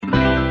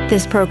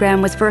This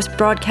program was first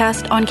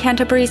broadcast on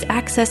Canterbury's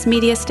access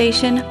media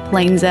station,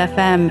 Plains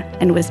FM,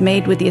 and was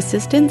made with the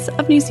assistance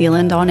of New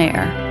Zealand On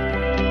Air.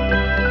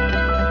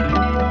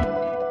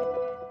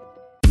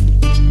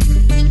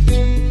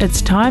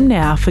 It's time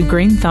now for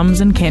Greenthumbs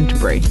in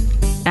Canterbury,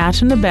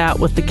 out and about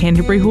with the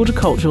Canterbury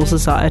Horticultural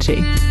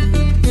Society.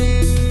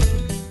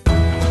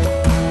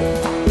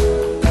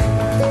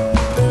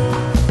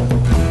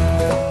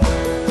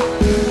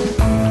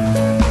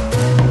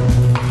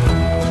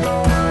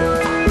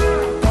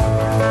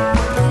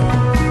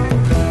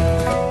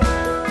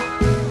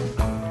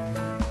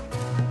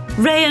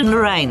 Ray and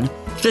Lorraine,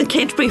 the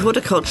Canterbury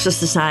Horticultural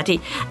Society,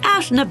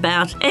 out and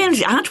about.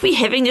 And aren't we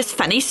having this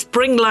funny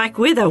spring-like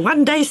weather?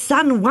 One day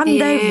sun, one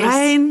day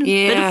rain,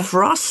 bit of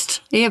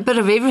frost. Yeah, a bit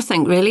of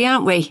everything, really,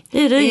 aren't we?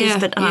 It is,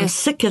 but I'm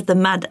sick of the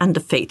mud under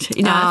feet.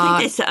 You know, I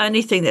think that's the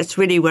only thing that's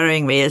really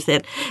worrying me is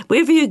that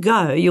wherever you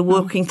go, you're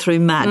walking through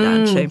mud,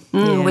 aren't you?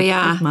 We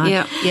are,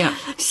 yeah.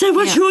 So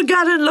what's your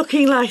garden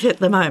looking like at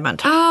the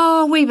moment?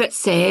 Oh, a wee bit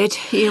sad.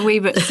 Yeah, a wee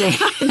bit sad.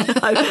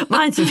 No,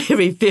 mine's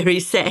very, very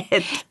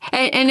sad.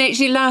 And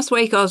actually last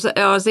week I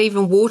was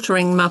even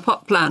watering my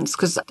pot plants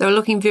because they were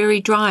looking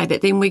very dry,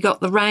 but then we got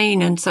the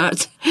rain, and so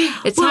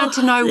it's hard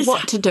to know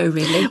what to do,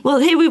 really. Well,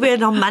 here we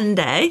were on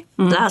Monday,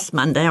 last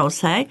Monday, I'll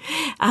say.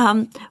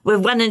 We're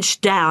 1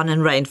 inch down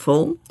in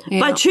rainfall.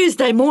 Yeah. By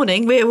Tuesday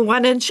morning, we were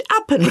 1 inch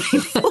up in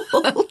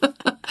rainfall.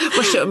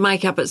 Wish it would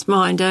make up its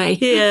mind, eh?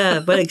 Yeah,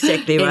 well,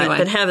 exactly right. Anyway.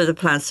 But how do the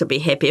plants will be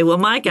happier? Well,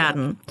 my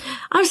garden,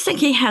 I was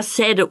thinking how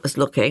sad it was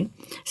looking,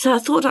 so I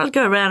thought I'd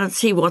go around and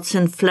see what's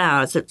in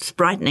flowers. It's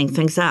brightening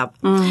things up.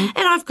 And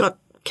I've got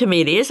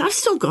camellias. I've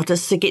still got a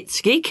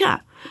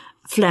Sigitskika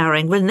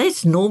flowering when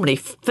that's normally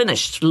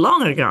finished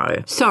long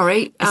ago.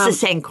 Sorry.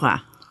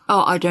 Sasanqua.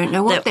 Oh, I don't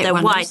know what that the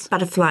one white is.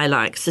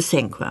 butterfly-like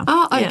Sasanqua.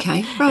 Oh, okay.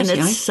 Yeah. Right,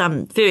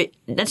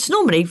 and it's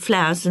normally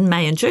flowers in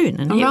May and June,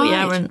 and here we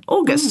are in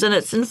August, and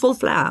it's in full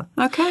flower.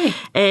 Okay.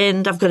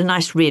 And I've got a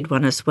nice red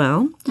one as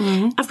well.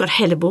 I've got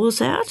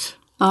hellebores out.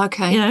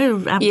 Okay. You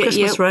know,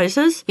 Christmas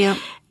roses. Yeah.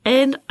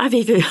 And I've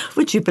even,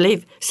 would you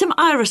believe, some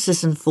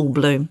irises in full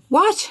bloom.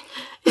 What?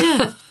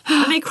 Yeah.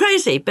 I mean,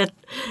 crazy, but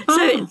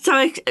so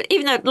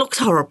even though it looks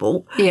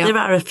horrible, there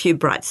are a few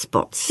bright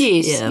spots.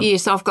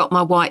 Yes, I've got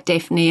my white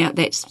Daphne out.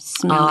 That's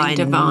smelling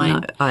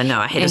divine. I know.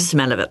 I had a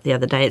smell of it the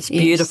other day. It's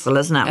beautiful,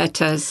 isn't it?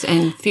 It is,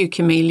 and a few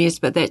camellias,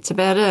 but that's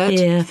about it.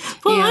 Yeah.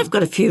 Well, I've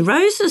got a few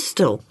roses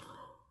still.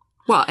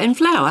 What, in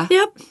flower?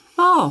 Yep.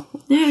 Oh.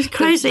 Yeah, it's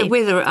crazy. The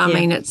weather, I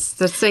mean, it's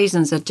the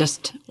seasons are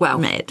just,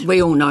 mad.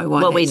 We all know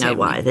why. Well, we know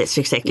why. That's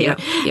exactly right.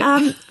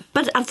 Yeah.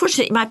 But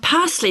unfortunately, my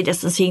parsley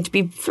doesn't seem to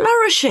be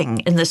flourishing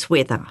in this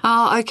weather.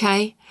 Oh,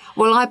 okay.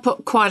 Well, I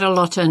put quite a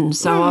lot in,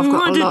 so I've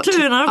got a lot. I did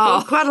too, and I've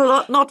got quite a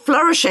lot not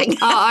flourishing.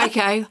 Oh,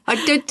 okay.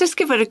 I did just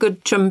give it a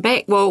good trim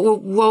back.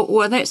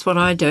 Well, that's what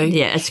I do.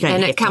 Yeah, it's going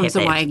to have to. And it comes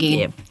away again.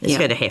 Yeah, it's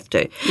going to have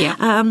to.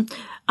 Yeah.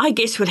 I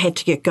guess we'll have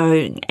to get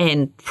going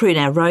and prune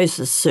our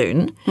roses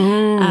soon.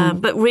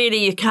 But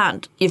really you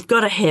can't. You've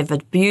got to have a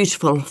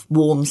beautiful,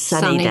 warm,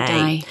 sunny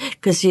day.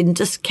 Because you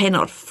just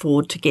cannot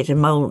afford to get a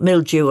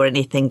mildew or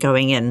anything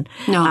going in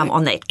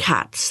on that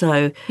cut.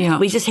 So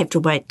we just have to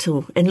wait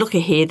and look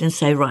ahead and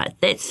say, right,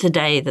 that's the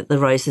day that the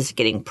roses are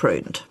getting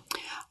pruned.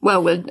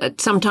 Well,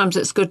 sometimes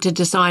it's good to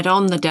decide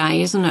on the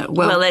day, isn't it?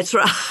 Well that's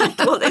right.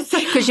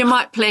 Because you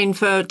might plan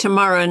for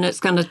tomorrow and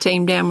it's going to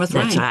team down with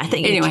rain. That's right. I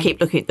think you have to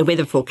keep looking at the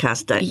weather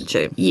forecast, don't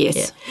you?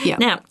 Yes. Yeah.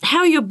 Now, how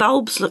are your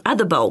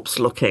other bulbs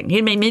looking?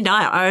 You mean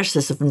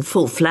irises are in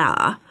full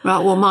flower. Right,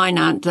 well, mine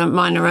aren't.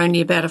 Mine are only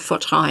about a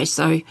foot high,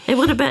 so... And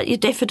what about your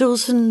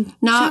daffodils and...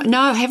 No,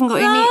 I haven't got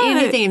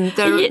any of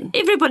them.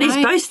 Everybody's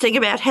boasting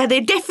about how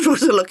their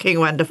daffodils are looking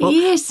wonderful.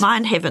 Yes.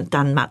 Mine haven't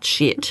done much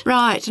yet.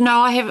 Right.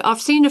 No,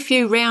 I've seen a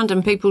few round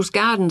in people's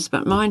gardens,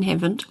 but mine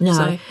haven't.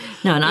 No,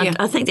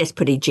 I think that's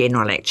pretty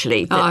general,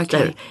 actually.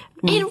 Okay.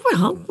 And,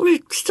 we're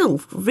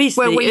still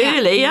reasonably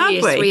early,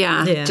 aren't we? Yes, we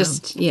are. Yeah.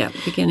 Just,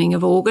 beginning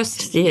of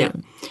August. Yeah.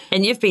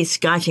 And you've been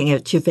scouting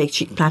it. You've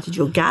actually planted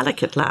your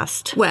garlic at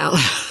last. Well,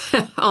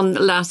 on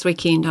last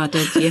weekend I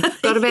did,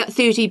 Got about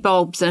 30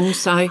 bulbs in,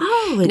 so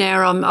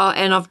now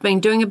and I've been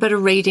doing a bit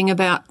of reading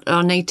about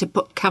I need to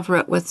cover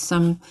it with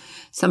some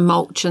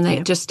mulch and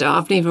that.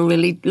 I've never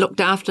really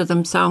looked after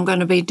them, so I'm going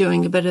to be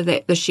doing a bit of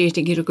that this year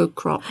to get a good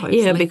crop,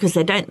 hopefully. Yeah, because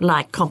they don't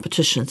like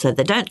competition, so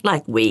they don't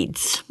like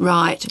weeds.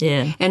 Right.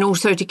 Yeah. And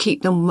also to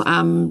keep them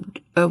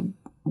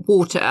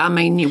watered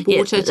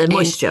the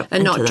moisture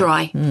and not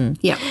dry.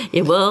 Yeah.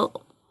 Yeah,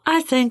 well,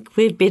 I think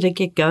we'd better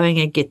get going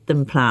and get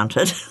them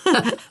planted.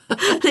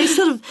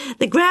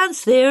 The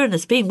ground's there and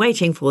it's been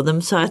waiting for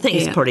them, so I think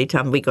it's probably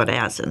time we got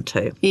ours in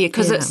too. Yeah,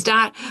 because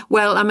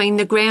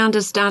the ground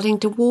is starting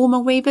to warm a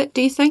wee bit,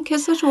 do you think,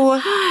 is it? Or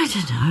I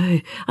don't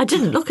know. I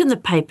didn't look in the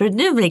paper. It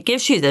normally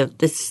gives you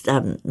this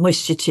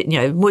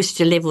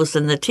moisture levels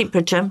and the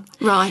temperature.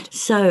 Right.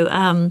 So,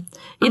 I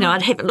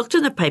haven't looked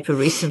in the paper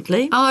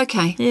recently. Oh,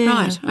 okay. Yeah.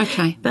 Right,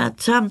 okay.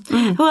 But,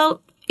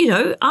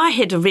 I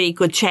had a really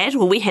good chat.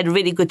 Well, we had a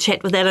really good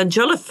chat with Alan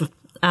Jolliffe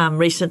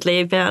recently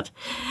about,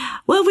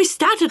 well, we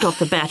started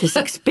off about his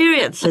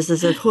experiences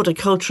as a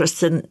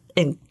horticulturist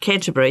in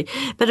Canterbury,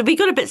 but we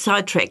got a bit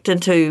sidetracked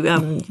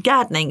into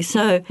gardening.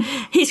 So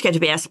he's going to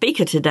be our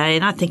speaker today,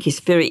 and I think he's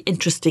a very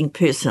interesting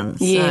person.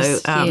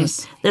 Yes, so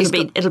yes.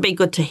 It'll be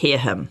good to hear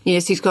him.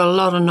 Yes, he's got a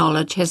lot of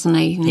knowledge, hasn't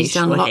he? And he's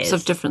done sure lots has.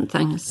 of different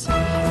things.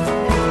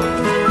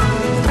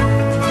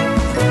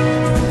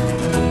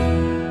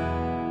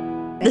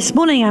 This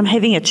morning I'm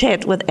having a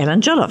chat with Alan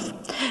Jolliffe,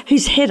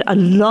 who's had a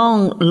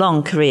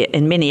long career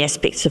in many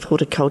aspects of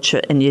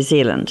horticulture in New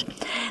Zealand.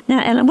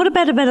 Now, Alan, what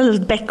about a little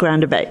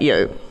background about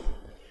you?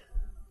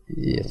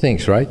 Yeah,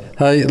 thanks, Ray.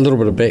 Hey, a little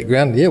bit of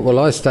background. Yeah, well,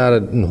 I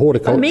started in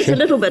horticulture. I meant a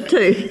little bit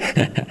too.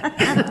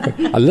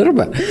 A little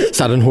bit.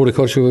 Started in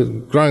horticulture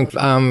with growing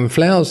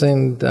flowers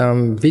and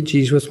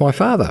veggies with my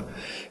father.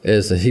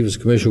 He was a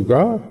commercial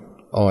grower.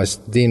 I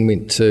then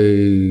went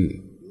to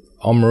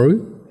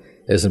Oamaru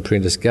as an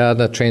apprentice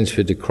gardener,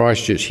 transferred to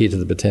Christchurch here to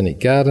the Botanic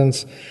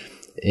Gardens,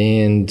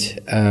 and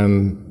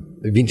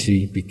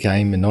eventually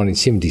became, in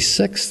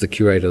 1976, the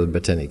curator of the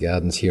Botanic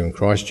Gardens here in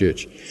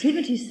Christchurch.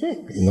 76?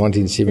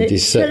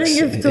 1976. That's telling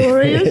your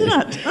story, isn't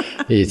it?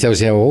 Yeah, it tells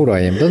you how old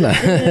I am, doesn't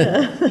it?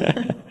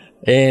 Yeah.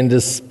 And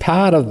as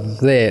part of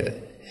that,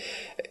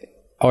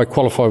 I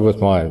qualified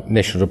with my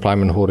National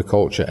Diploma in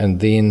Horticulture, and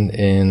then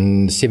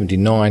in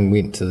 79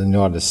 went to the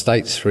United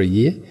States for a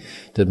year,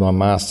 did my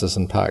Masters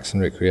in Parks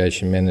and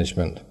Recreation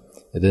Management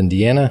at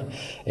Indiana,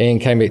 and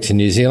came back to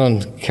New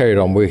Zealand, carried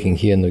on working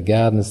here in the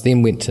gardens,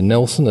 then went to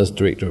Nelson as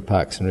Director of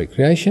Parks and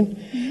Recreation,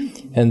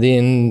 and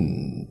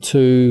then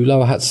to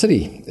Lower Hutt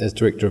City as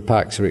Director of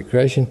Parks and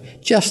Recreation,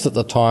 just at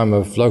the time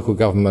of local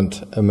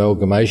government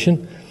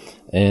amalgamation.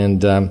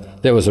 And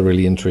that was a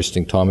really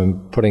interesting time in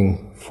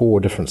putting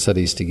 4 different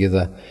cities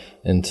together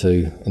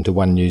into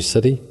one new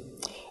city.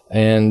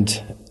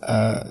 And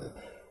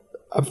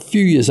a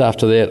few years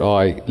after that,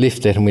 I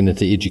left that and went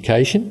into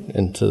education,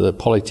 into the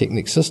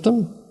polytechnic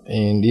system,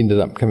 and ended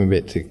up coming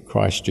back to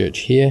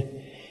Christchurch here,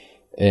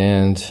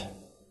 and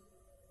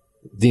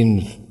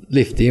then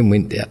left there and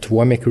went out to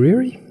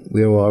Waimakariri,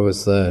 where I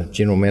was the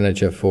General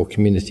Manager for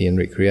Community and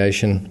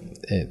Recreation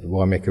at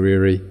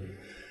Waimakariri.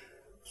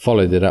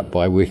 Followed that up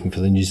by working for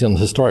the New Zealand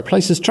Historic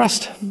Places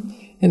Trust,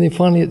 and then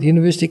finally at the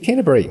University of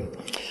Canterbury.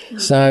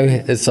 So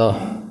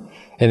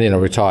and then I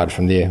retired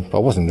from there. I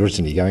wasn't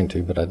originally going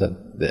to, but I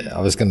did.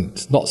 I was going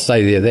to not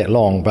stay there that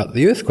long, but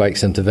the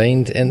earthquakes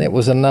intervened, and that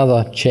was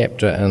another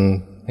chapter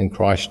in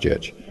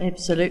Christchurch.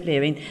 Absolutely. I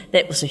mean,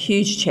 that was a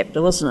huge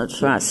chapter, wasn't it,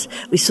 for us?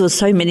 We saw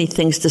so many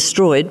things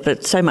destroyed,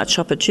 but so much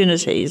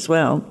opportunity as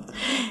well.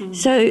 Mm-hmm.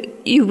 So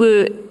you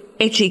were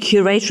actually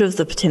curator of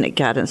the Botanic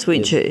Gardens,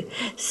 weren't you?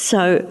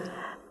 So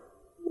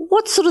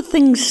what sort of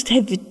things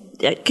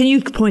can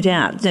you point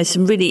out,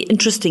 some really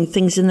interesting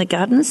things in the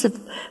gardens that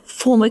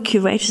former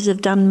curators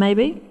have done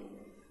maybe?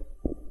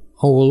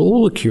 Oh, well,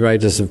 all the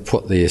curators have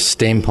put their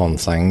stamp on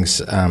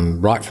things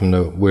right from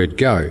the word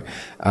go.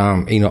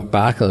 Enoch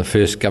Barker, the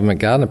first government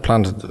gardener,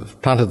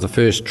 planted the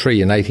first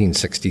tree in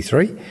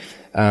 1863.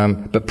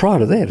 But prior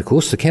to that, of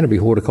course, the Canterbury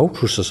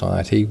Horticultural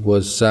Society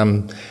was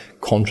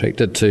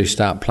contracted to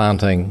start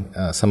planting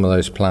some of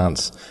those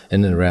plants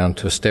in and around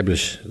to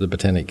establish the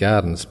Botanic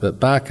Gardens. But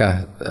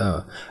Barker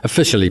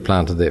officially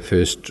planted that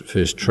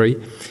first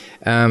tree.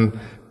 Then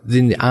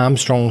the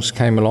Armstrongs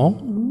came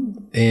along,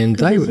 and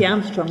they were the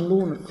Armstrong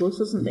lawn, of course,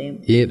 isn't there?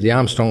 Yeah, the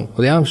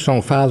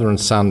Armstrong father and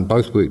son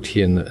both worked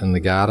here in the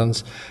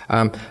gardens.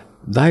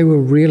 They were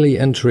really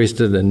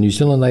interested in New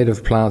Zealand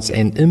native plants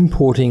and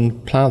importing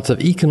plants of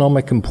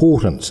economic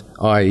importance,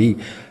 i.e.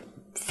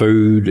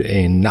 food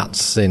and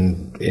nuts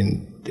and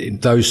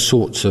those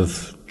sorts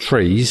of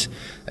trees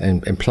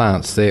and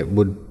plants that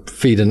would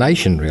feed a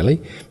nation,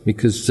 really,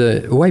 because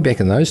way back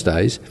in those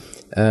days,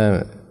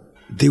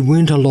 there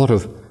weren't a lot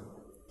of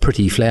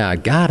pretty flower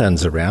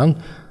gardens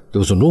around. There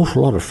was an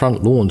awful lot of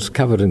front lawns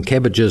covered in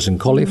cabbages and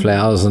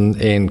cauliflowers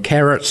and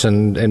carrots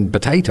and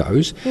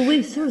potatoes. Well,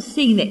 we're sort of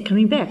seeing that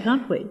coming back,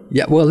 aren't we?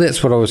 Yeah, well,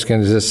 that's what I was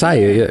going to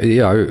say.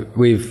 You know,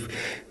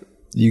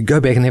 you go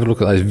back and have a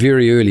look at those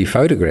very early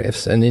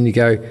photographs, and then you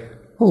go,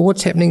 well,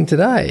 what's happening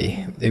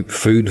today?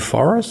 Food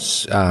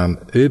forests,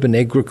 urban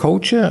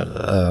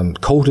agriculture,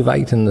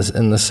 cultivate in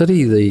the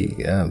city,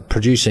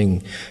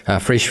 producing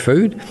fresh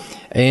food,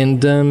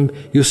 and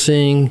you're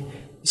seeing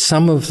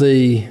some of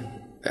the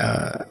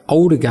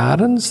older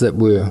gardens that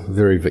were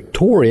very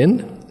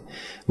Victorian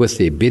with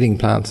their bedding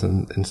plants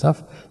and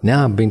stuff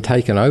now have been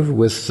taken over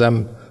with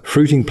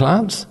fruiting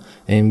plants,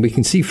 and we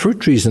can see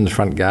fruit trees in the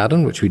front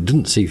garden, which we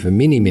didn't see for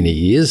many, many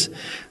years,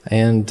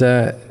 and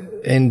then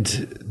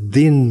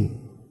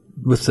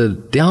with the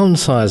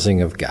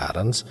downsizing of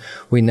gardens,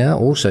 we now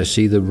also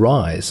see the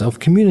rise of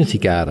community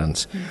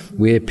gardens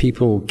where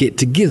people get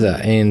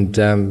together and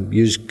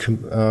use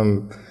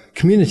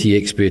community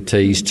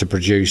expertise to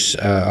produce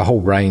a whole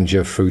range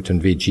of fruit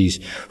and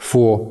veggies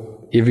for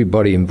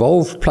everybody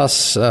involved,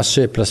 plus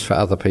surplus for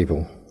other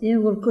people. Yeah,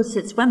 well, of course,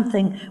 it's one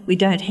thing we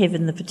don't have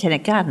in the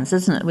Botanic Gardens,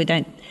 isn't it? We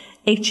don't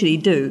actually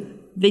do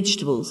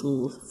vegetables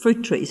or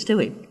fruit trees, do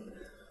we?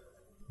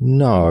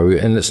 No,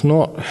 and it's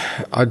not,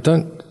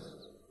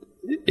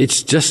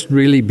 it's just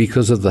really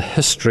because of the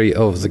history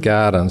of the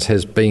gardens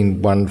has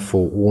been one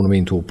for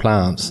ornamental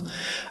plants.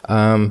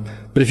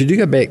 But if you do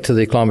go back to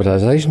the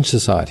Acclimatisation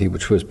Society,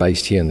 which was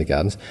based here in the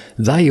gardens,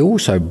 they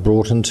also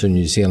brought into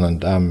New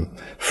Zealand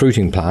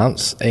fruiting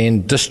plants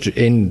and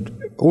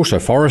also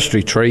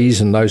forestry trees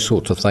and those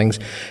sorts of things,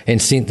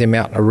 and sent them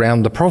out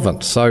around the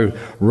province. So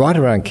right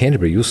around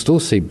Canterbury, you'll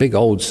still see big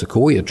old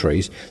sequoia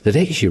trees that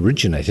actually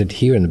originated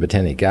here in the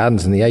Botanic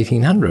Gardens in the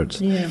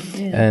 1800s.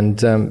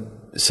 And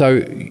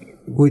so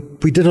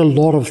we did a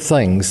lot of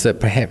things that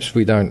perhaps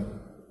we don't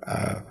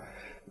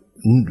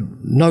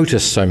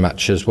notice so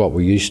much as what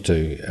we used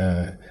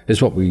to, as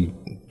what we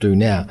do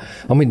now.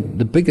 I mean,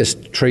 the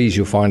biggest trees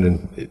you'll find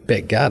in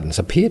back gardens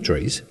are pear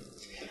trees.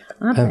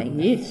 Aren't they?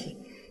 Yes.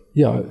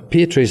 Yeah,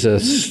 pear trees are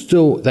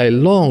they're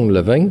long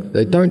living,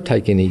 they don't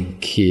take any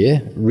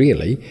care,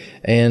 really,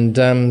 and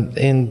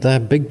they're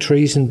big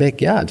trees in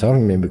backyards. I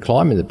remember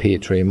climbing the pear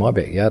tree in my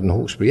backyard in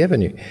Hawkesbury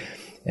Avenue,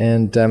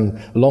 and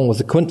along with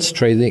the quince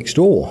tree next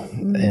door.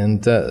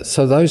 And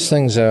so those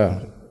things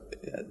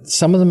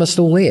some of them are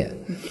still there,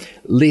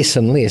 less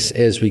and less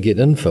as we get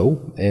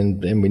infill,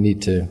 and we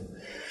need to...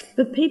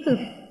 But people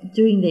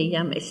doing the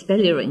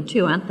espaliering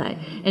too, aren't they?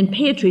 And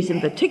pear trees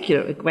in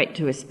particular are great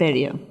to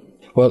espalier.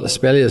 Well,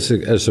 espalier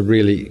is a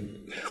really...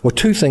 Well,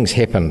 two things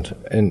happened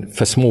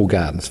for small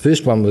gardens.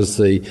 First one was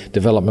the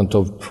development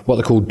of what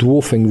they call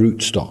dwarfing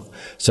rootstock.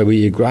 So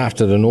we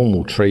grafted a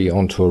normal tree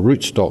onto a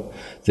rootstock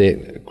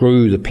that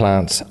grew the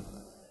plants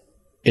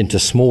into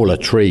smaller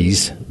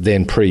trees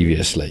than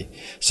previously.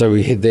 So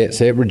we had that.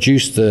 So it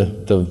reduced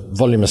the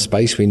volume of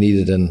space we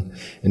needed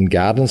in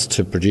gardens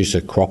to produce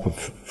a crop of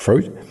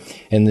fruit.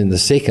 And then the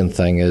second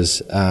thing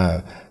is...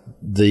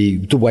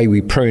 the way we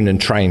prune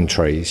and train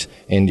trees,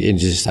 and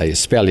just say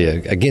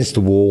espalier against the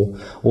wall,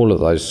 all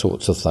of those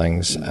sorts of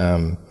things,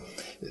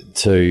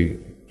 to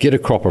get a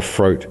crop of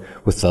fruit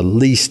with the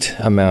least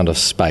amount of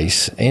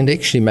space, and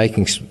actually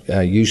making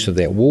use of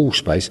that wall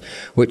space,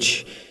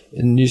 which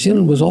in New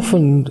Zealand was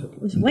often...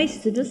 It was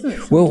wasted, isn't it?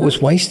 Sometimes? Well, it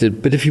was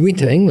wasted, but if you went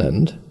to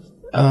England,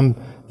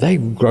 they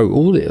grow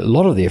a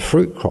lot of their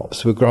fruit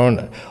crops were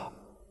grown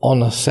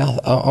on a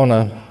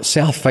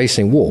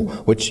south-facing wall,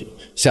 which...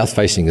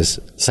 South-facing is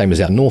the same as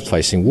our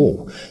north-facing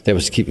wall. That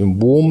was to keep them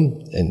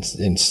warm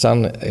and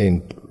sun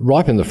and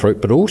ripen the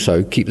fruit, but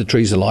also keep the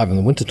trees alive in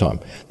the wintertime.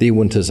 Their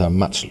winters are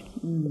much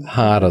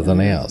harder than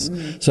ours.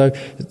 So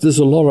there's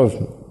a lot of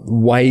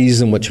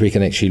ways in which we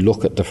can actually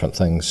look at different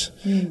things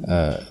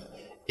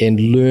and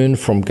learn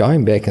from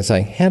going back and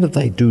saying, how did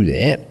they do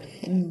that?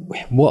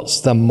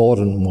 What's the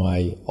modern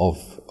way of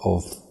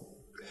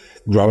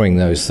growing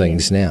those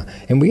things now?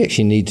 And we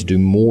actually need to do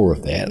more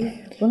of that.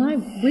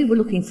 Well, we were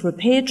looking for a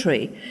pear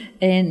tree,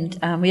 and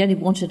we only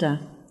wanted a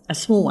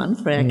small one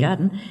for our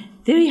garden.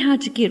 Very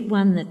hard to get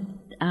one that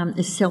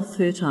is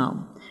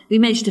self-fertile. We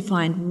managed to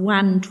find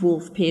one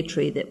dwarf pear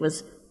tree that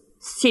was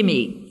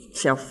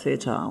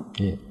semi-self-fertile.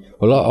 Yeah.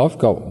 Well, I've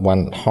got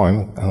one at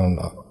home.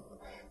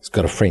 It's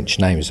got a French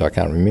name, so I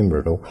can't remember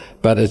it all.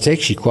 But it's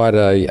actually quite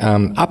a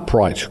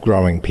upright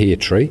growing pear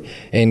tree,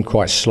 and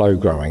quite slow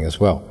growing as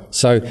well.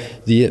 So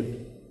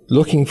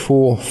looking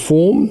for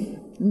form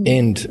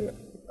and...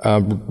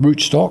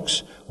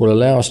 rootstocks will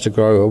allow us to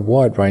grow a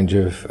wide range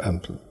of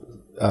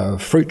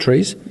fruit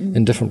trees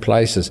in different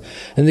places.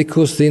 And of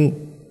course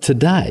then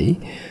today,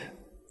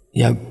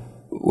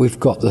 we've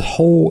got the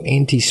whole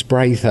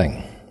anti-spray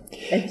thing.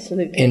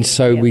 Absolutely. And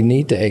so we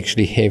need to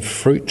actually have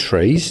fruit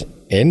trees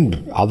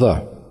and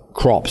other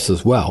crops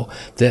as well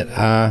that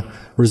are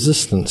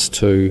resistant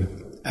to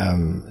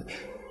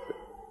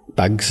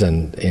bugs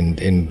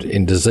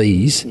and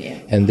disease. Yeah.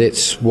 And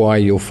that's why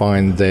you'll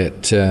find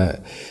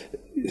that...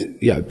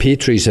 pear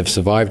trees have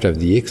survived over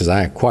the year because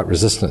they are quite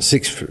resistant,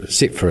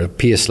 except for a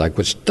pear slug,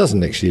 which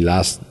doesn't actually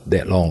last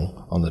that long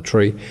on the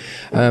tree.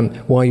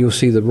 While you'll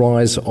see the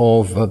rise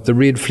of the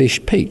red flesh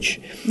peach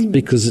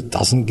because it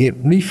doesn't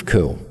get leaf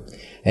curl.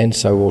 And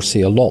so we'll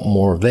see a lot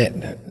more of that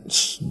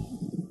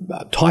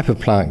type of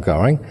plant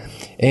growing.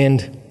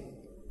 And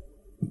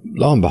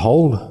lo and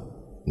behold,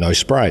 no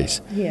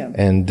sprays. Yeah.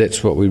 And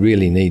that's what we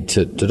really need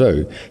to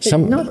do. But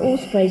not all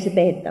sprays are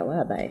bad, though,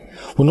 are they?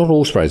 Well, not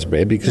all sprays are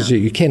bad because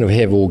you can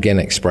have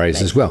organic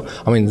sprays as well.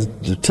 I mean,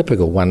 the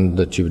typical one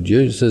that you would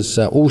use is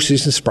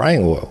all-season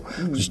spraying oil,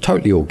 which is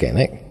totally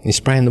organic. You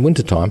spray in the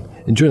wintertime,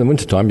 and during the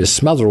wintertime you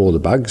smother all the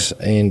bugs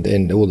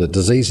and all the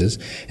diseases,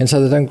 and so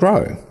they don't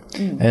grow.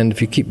 And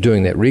if you keep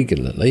doing that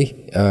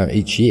regularly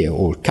each year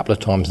or a couple of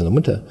times in the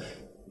winter,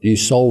 you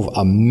solve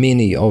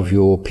many of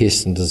your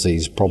pest and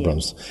disease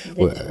problems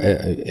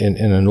in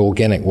an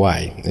organic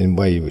way, in a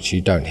way which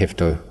you don't have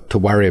to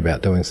worry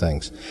about doing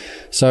things.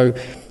 So,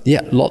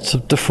 lots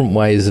of different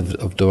ways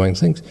of doing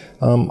things.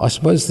 I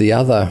suppose the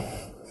other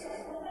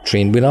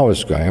trend, when I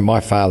was growing,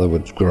 my father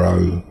would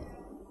grow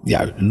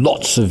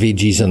lots of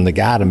veggies in the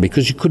garden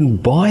because you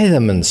couldn't buy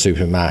them in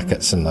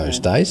supermarkets in those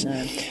days.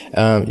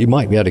 No. You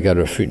might be able to go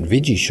to a fruit and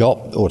veggie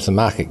shop or to the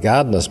market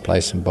gardener's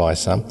place and buy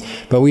some,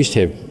 but we used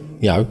to have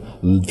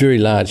very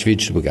large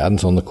vegetable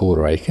gardens on the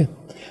quarter acre.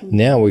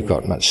 Now we've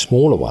got much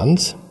smaller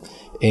ones,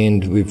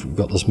 and we've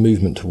got this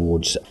movement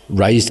towards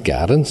raised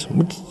gardens,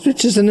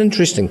 which is an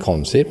interesting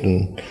concept,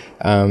 and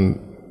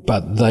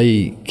but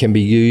they can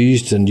be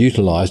used and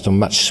utilised on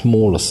much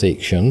smaller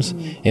sections,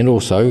 and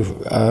also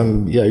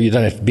you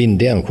don't have to bend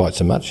down quite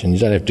so much, and you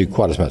don't have to do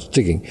quite as much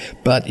digging,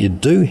 but you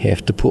do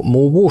have to put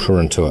more water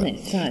into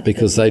it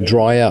because they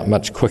dry out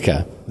much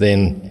quicker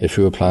than if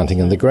you were planting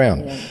in the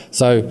ground. Yeah.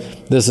 So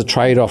there's a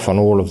trade-off on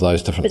all of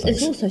those different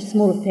things. But there's also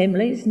smaller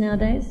families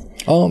nowadays.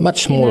 Oh,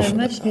 much smaller.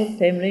 Much smaller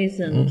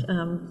families, and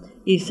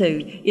your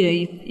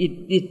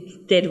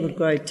dad would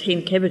grow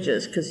 10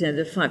 cabbages because there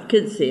are 5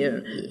 kids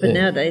there. But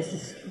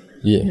nowadays,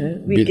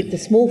 we get the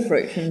small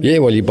fruit.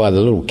 Well, you buy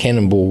the little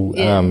cannonball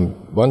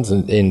ones,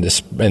 and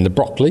the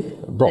broccoli.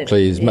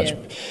 Broccoli is much,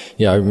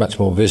 much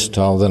more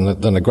versatile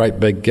than a great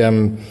big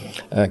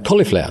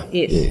cauliflower.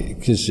 Yes,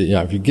 because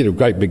if you get a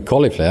great big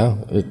cauliflower.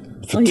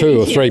 For 2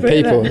 or 3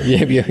 people,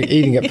 you're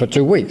eating it for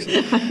 2 weeks.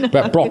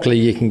 But broccoli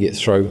you can get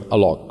through a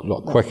lot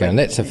quicker, and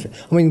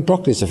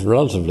broccoli is a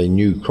relatively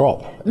new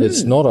crop.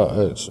 It's not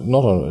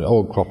an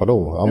old crop at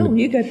all.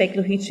 You go back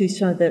looking through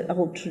some of the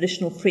old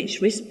traditional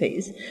French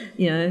recipes,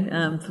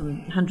 from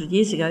 100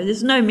 years ago.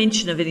 There's no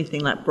mention of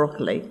anything like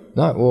broccoli.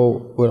 No,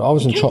 well, I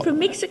was in China. From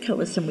Mexico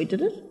or somewhere,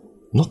 did it?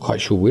 Not quite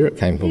sure where it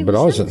came from, but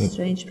I was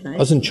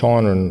in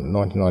China in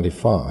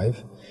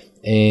 1995,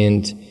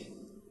 and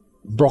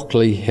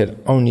broccoli had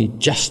only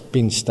just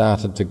been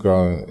started to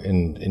grow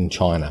in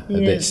China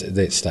at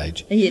that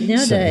stage. And yet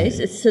nowadays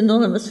it's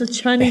synonymous with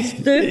Chinese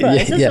stir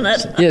fries, isn't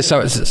it? Yeah,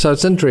 so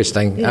it's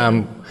interesting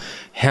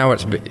how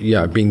it's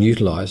being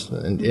utilised.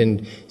 And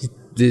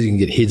you can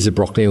get heads of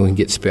broccoli, or you can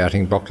get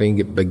sprouting broccoli, you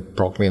can get big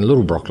broccoli and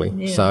little broccoli.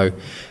 Yeah. So,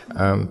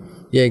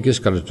 you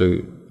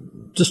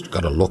just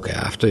got to look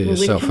after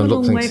yourself and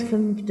look things. We've come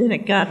a long way from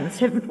doing gardens,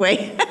 haven't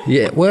we?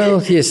 Yeah,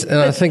 well, yes, and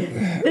I think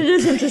it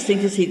is interesting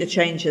to see the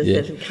changes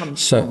that have come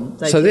from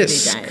those early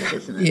days,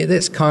 isn't it? Yeah,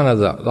 that's kind of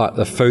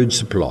the food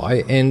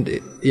supply,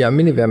 and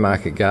many of our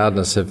market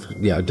gardeners have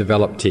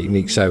developed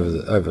techniques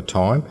over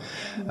time.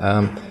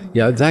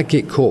 They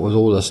get caught with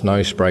all this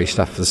no spray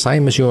stuff, the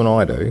same as you and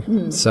I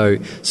do. So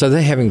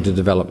they're having to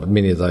develop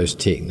many of those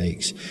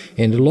techniques,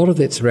 and a lot of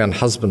that's around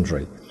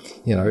husbandry.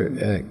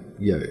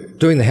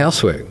 Doing the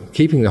housework,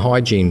 keeping the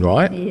hygiene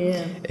right,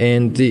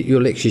 and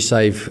you'll actually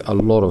save a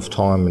lot of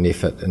time and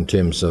effort in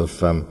terms of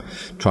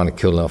trying to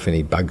kill off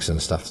any bugs and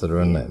stuff that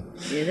are in that.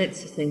 Yeah,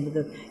 that's the thing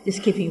with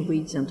just keeping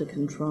weeds under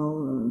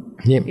control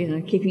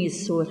and keeping your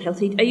soil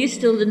healthy. Are you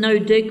still the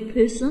no-dig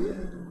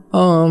person?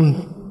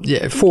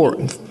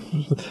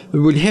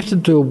 We'd have to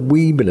do a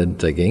wee bit of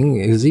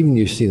digging, because even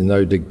you see the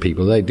no-dig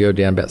people, they go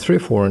down about 3 or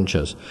 4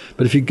 inches.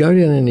 But if you go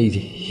down any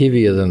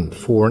heavier than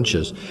 4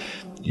 inches,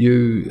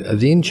 you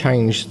then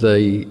change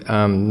the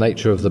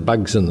nature of the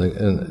bugs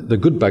the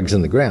good bugs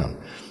in the ground,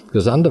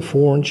 because under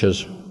 4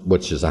 inches,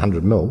 which is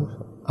 100 mil,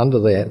 under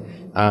that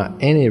are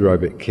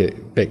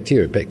anaerobic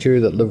bacteria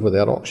that live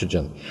without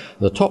oxygen.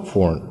 The top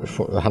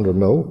 100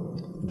 mil,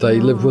 they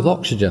live with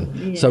oxygen.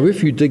 Yeah. So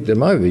if you dig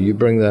them over, you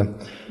bring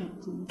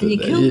you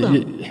kill them.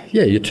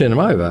 You turn them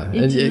over,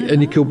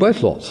 and you kill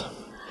both lots.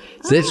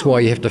 So that's why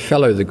you have to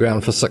fallow the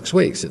ground for 6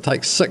 weeks. It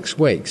takes 6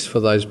 weeks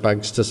for those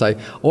bugs to say,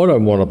 I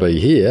don't want to be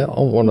here, I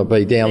want to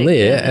be down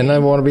there, and I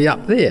want to be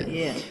up there.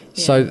 Yeah.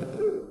 So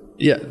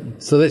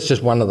that's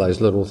just one of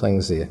those little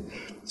things there.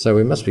 So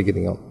we must be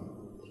getting on.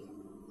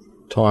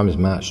 Time is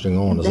marching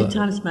on, isn't it?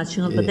 Time is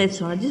marching on, but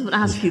that's all right. I just want to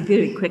ask you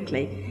very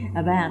quickly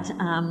about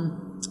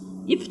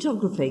your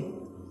photography.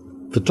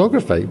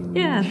 Photography?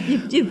 Yeah,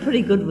 you're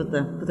pretty good with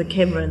the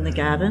camera in the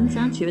gardens,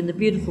 aren't you? And the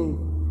beautiful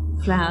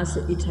flowers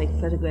that you take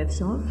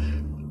photographs of?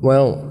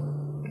 Well,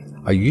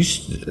 I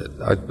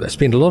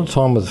spent a lot of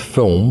time with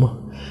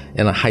film,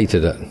 and I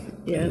hated it.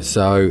 Yeah.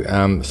 So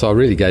I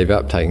really gave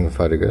up taking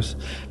photographs.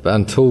 But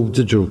until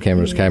digital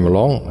cameras came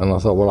along, and I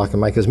thought, well, I can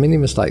make as many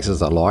mistakes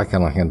as I like,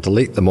 and I can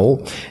delete them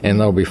all, and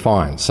they'll be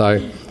fine. So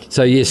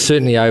yes,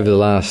 certainly over the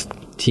last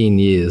 10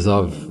 years,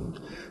 I've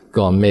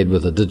gone mad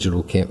with a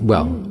digital camera.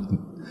 Well.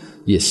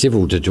 Yes,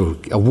 several digital.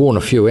 I've worn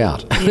a few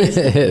out. Yes.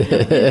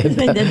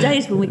 The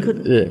days when we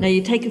couldn't,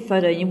 you take a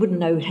photo and you wouldn't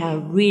know how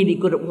really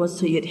good it was,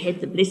 so you'd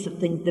had the blessed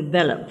thing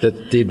developed.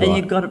 That did and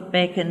right. you got it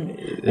back, and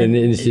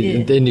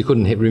then you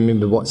couldn't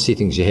remember what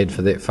settings you had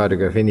for that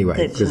photograph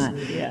anyway,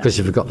 because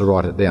you forgot to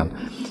write it down.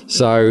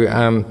 So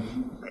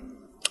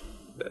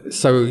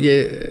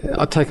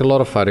I take a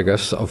lot of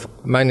photographs of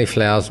mainly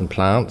flowers and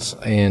plants,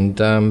 and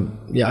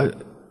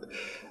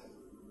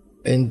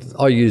and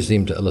I use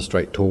them to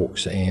illustrate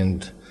talks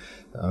and.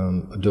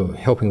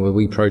 Helping with a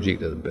wee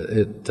project at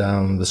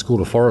the School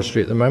of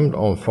Forestry at the moment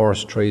on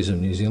forest trees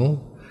in New Zealand,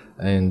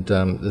 and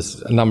there's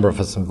a number of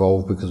us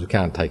involved because we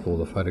can't take all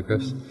the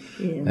photographs,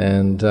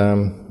 and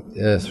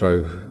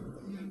throw a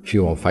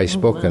few on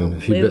Facebook and a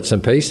few bits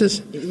and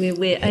pieces.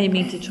 We're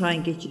aiming to try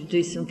and get you to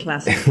do some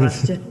classes for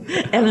us,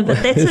 Ellen, but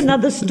that's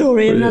another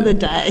story, another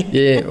day.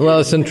 Yeah, well,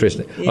 it's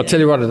interesting. I'll tell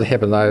you what had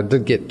happened though. I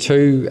did get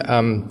two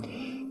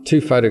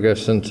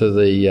photographs into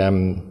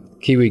the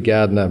Kiwi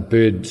Gardener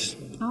birds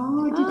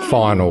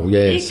final, yeah.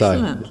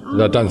 Excellent.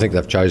 So I don't think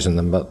they've chosen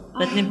them, but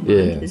never mind.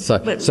 yeah.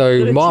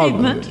 So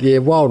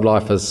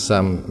wildlife is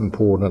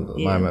important at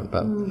the moment,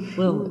 but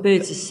well,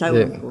 birds are so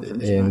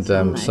important. And to us,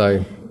 aren't they?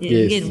 so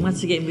yes. Again,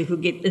 once again, we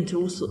could get into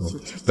all sorts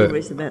of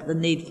stories about the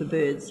need for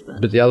birds.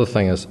 But the other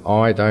thing is,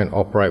 I don't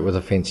operate with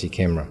a fancy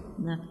camera.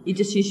 No, you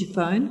just use your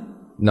phone.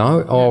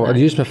 No, I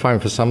use my phone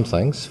for some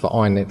things, for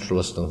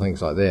iNaturalist and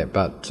things like that.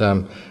 But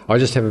I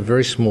just have a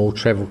very small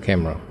travel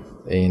camera,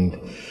 and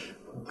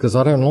because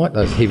I don't like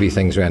those heavy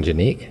things around your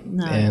neck,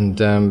 and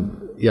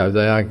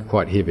they are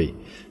quite heavy.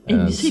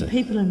 And you see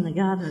people in the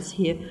gardens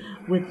here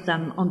with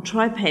on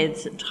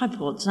tripods, and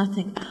I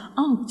think,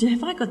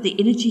 have I got the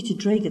energy to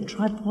drag a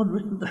tripod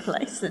around the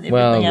place and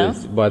everything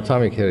else? By the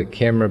time you get a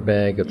camera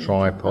bag, a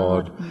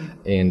tripod,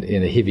 and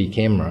a heavy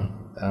camera,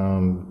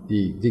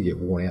 you do get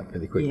worn out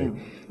pretty quickly.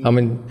 Yeah. I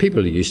mean,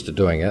 people are used to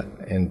doing it,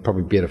 and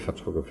probably better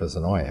photographers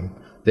than I am.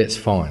 That's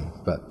fine.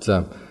 But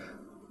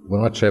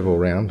when I travel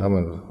around,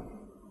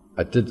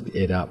 I did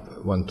add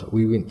up.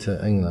 We went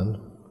to England.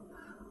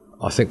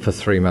 I think for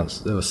 3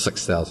 months there were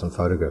 6,000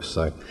 photographs.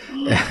 So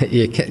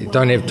you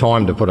don't have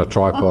time to put a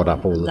tripod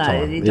up all the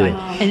time. No, you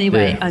don't.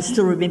 Anyway, I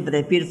still remember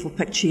that beautiful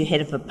picture you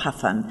had of a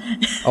puffin.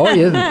 Oh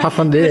yeah, the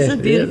puffin there. It's a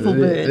beautiful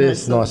bird.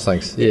 It's nice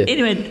things. Yeah.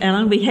 Anyway,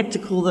 Alan, we have to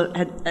call it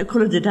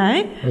a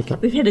day. Okay.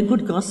 We've had a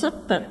good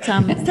gossip, but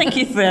thank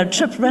you for our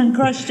trip around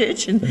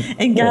Christchurch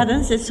and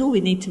gardens. That's all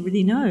we need to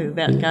really know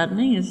about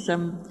gardening is.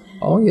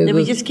 Then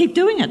we just keep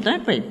doing it,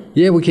 don't we?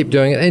 Yeah, we keep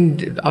doing it.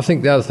 And I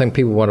think the other thing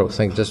people want to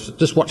think,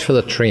 just watch for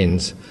the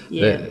trends.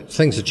 Yeah.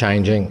 Things are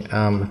changing.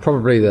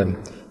 Probably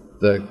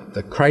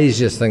the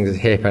craziest thing that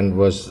happened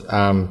was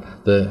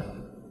the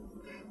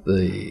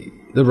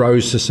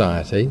Rose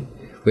Society.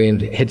 We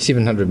had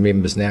 700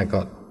 members, now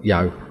got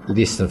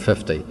less than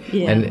 50.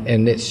 Yeah.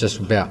 And that's just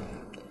about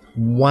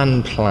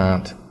one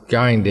plant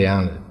going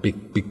down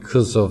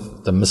because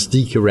of the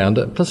mystique around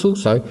it. Plus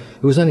also,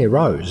 it was only a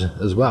rose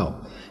as well.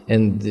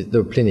 And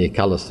there were plenty of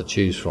colours to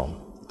choose from.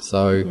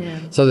 So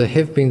there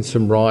have been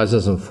some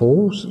rises and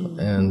falls.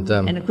 And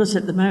of course,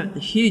 at the moment,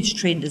 the huge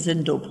trend is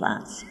indoor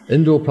plants.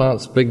 Indoor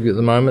plants big at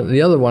the moment.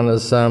 The other one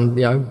is,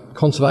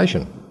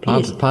 conservation.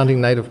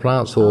 Planting native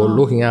plants or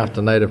looking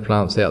after native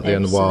plants out there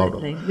in the wild.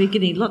 Absolutely. We're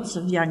getting lots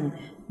of young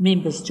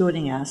members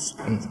joining us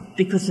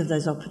because of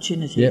those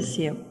opportunities.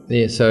 Yep.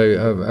 Yeah, so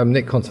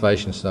that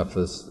conservation stuff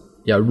is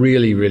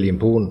really, really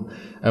important.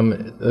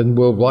 And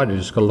worldwide, you've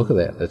just got to look at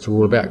that. It's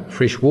all about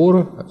fresh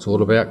water. It's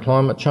all about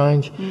climate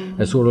change.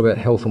 It's all about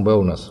health and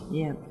wellness.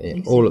 Yeah,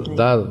 exactly.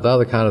 They're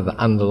the kind of the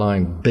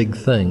underlying big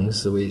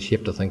things that we actually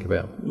have to think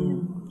about. Yeah.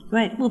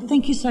 Great. Well,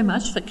 thank you so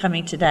much for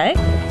coming today.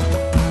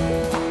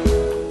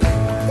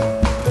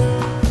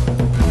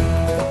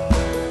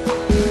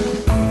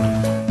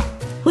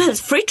 Well,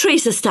 fruit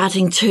trees are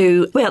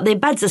their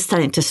buds are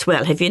starting to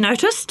swell. Have you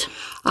noticed?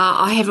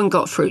 I haven't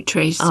got fruit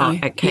trees. So,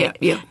 okay.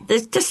 Yeah.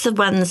 There's just the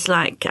ones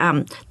like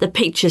the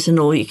peaches and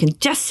all. You can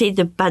just see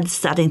the buds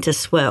starting to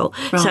swell.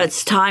 Right. So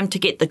it's time to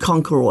get the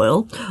conker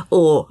oil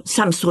or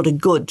some sort of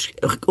good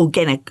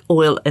organic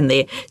oil in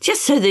there,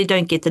 just so they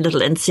don't get the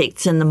little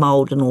insects and the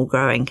mould and all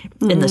growing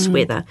in this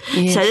weather.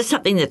 Yes. So it's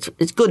something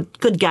it's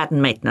good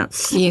garden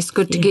maintenance. Yes,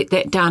 good to get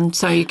that done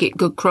so you get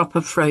good crop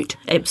of fruit.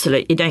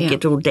 Absolutely. You don't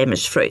get all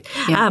damaged fruit.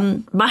 Yeah.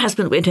 My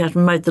husband went out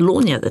and mowed the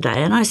lawn the other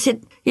day, and I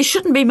said, you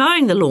shouldn't be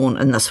mowing the lawn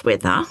in this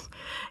weather.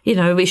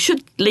 We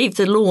should leave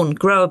the lawn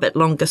grow a bit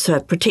longer so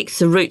it protects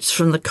the roots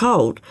from the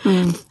cold.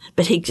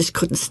 But he just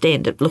couldn't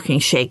stand it looking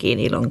shaggy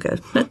any longer.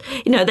 But,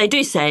 they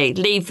do say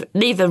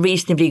leave a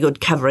reasonably good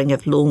covering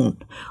of lawn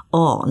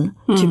on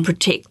to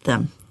protect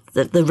them.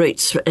 The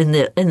roots in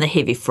the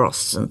heavy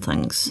frosts and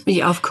things.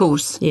 Yeah, of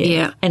course.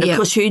 Yeah. And of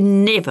course you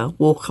never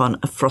walk on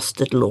a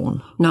frosted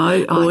lawn.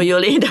 No. Or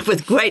you'll end up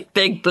with great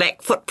big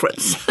black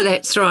footprints.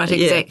 That's right,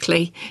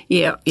 exactly.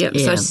 Yeah.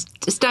 So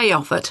stay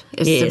off it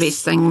is the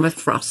best thing with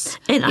frost.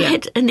 And I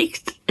had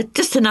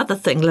just another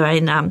thing,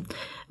 Lorraine,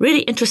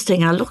 really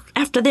interesting.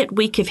 After that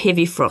week of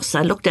heavy frost,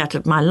 I looked out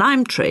at my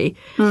lime tree,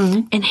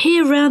 and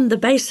here around the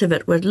base of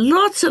it were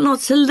lots and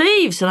lots of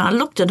leaves, and I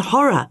looked in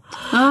horror.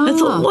 I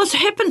thought, what's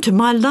happened to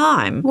my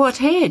lime? What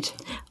had?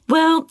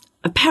 Well,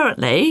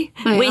 apparently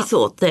we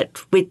thought that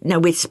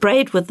we'd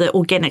sprayed with the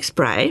organic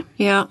spray.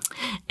 Yeah.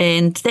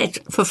 And that...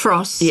 For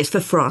frost? Yes, for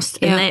frost.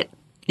 Yeah. And that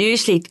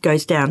usually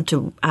goes down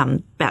to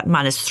about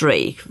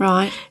 -3.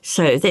 Right.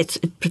 So that's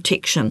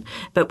protection.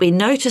 But we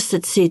noticed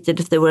it said that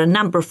if there were a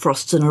number of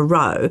frosts in a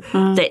row,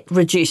 that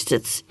reduced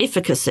its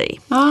efficacy.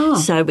 Oh.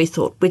 So we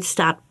thought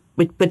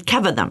we'd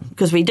cover them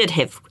because we did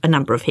have a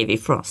number of heavy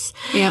frosts.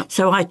 Yeah.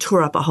 So I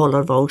tore up a whole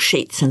lot of old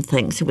sheets and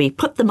things. We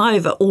put them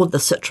over all the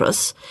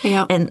citrus.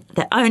 Yeah. And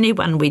the only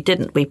one we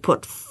didn't, we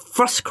put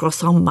frost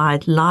cross on my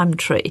lime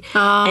tree,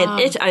 and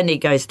it only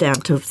goes down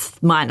to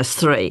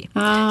 -3.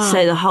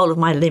 So the whole of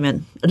my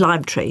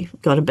lime tree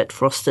got a bit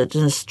frosted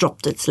and has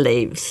dropped its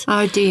leaves.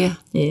 Oh dear.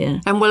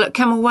 Yeah. And will it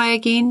come away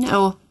again,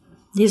 or?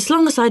 As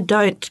long as I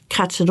don't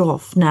cut it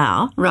off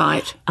now,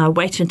 Right.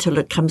 wait until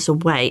it comes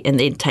away and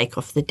then take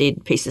off the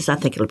dead pieces, I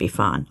think it'll be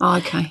fine.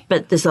 Okay.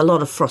 But there's a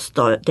lot of frost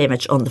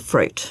damage on the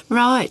fruit.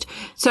 Right.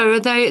 So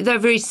they're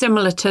very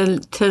similar to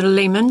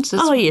lemons?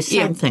 Oh, yes,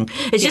 same thing.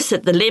 It's just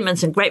that the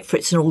lemons and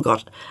grapefruits and all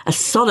got a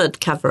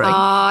solid covering.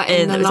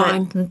 And the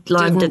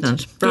lime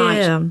didn't. Right.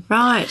 Yeah.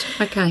 Right.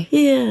 Okay.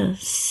 Yeah.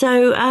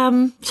 So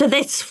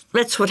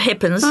that's what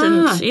happens.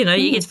 And,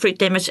 you get fruit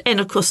damage. And,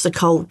 of course, the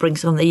cold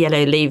brings on the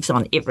yellow leaves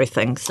on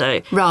everything. So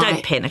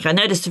don't panic. I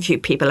noticed a few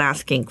people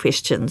asking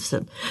questions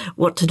and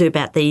what to do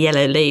about the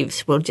yellow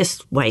leaves. Well,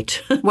 just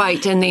wait.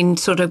 Wait, and then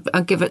sort of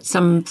give it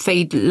some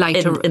feed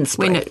later in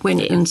spring.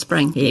 in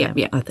spring. Yeah,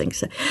 Yeah. I think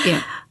so.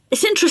 Yeah.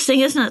 It's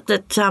interesting, isn't it,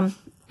 that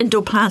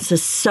indoor plants are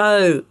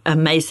so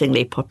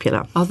amazingly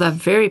popular. Oh, they're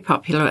very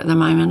popular at the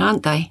moment,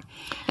 aren't they?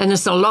 And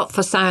there's a lot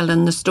for sale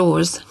in the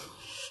stores.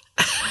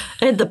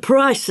 And the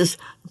prices,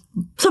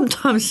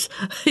 sometimes,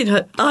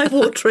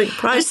 eye-watering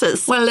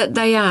prices. Well,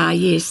 they are,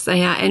 yes,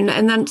 they are. And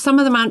then some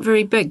of them aren't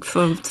very big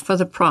for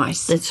the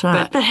price. That's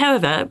right. But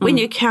however, when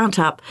you count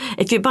up,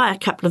 if you buy a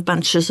couple of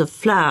bunches of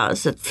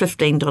flowers at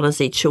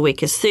 $15 each a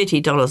week, it's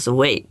 $30 a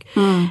week.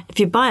 If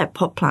you buy a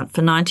pot plant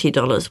for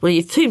 $90, well,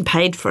 you've soon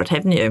paid for it,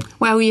 haven't you?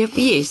 Well,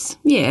 yes,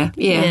 yeah.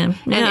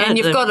 And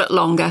you've got it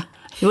longer.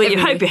 Well, you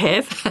hope you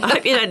have. I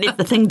hope you don't let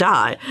the thing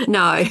die.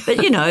 No.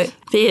 But, yeah.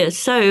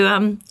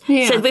 So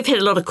we've had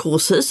a lot of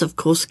courses, of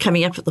course,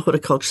 coming up at the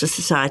Horticultural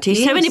Society.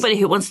 Yes. So anybody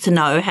who wants to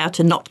know how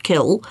to not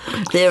kill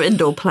their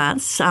indoor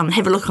plants,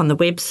 have a look on the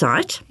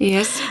website.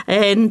 Yes.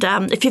 And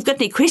if you've got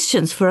any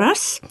questions for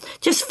us,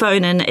 just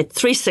phone in at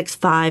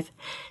 365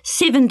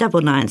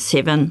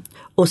 7997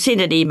 or send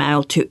an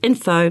email to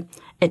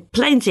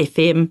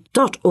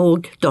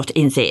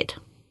info@plainsfm.org.nz.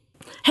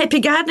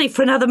 Happy gardening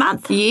for another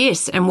month.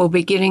 Yes, and we'll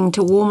be getting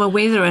to warmer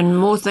weather and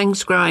more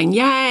things growing.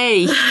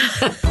 Yay!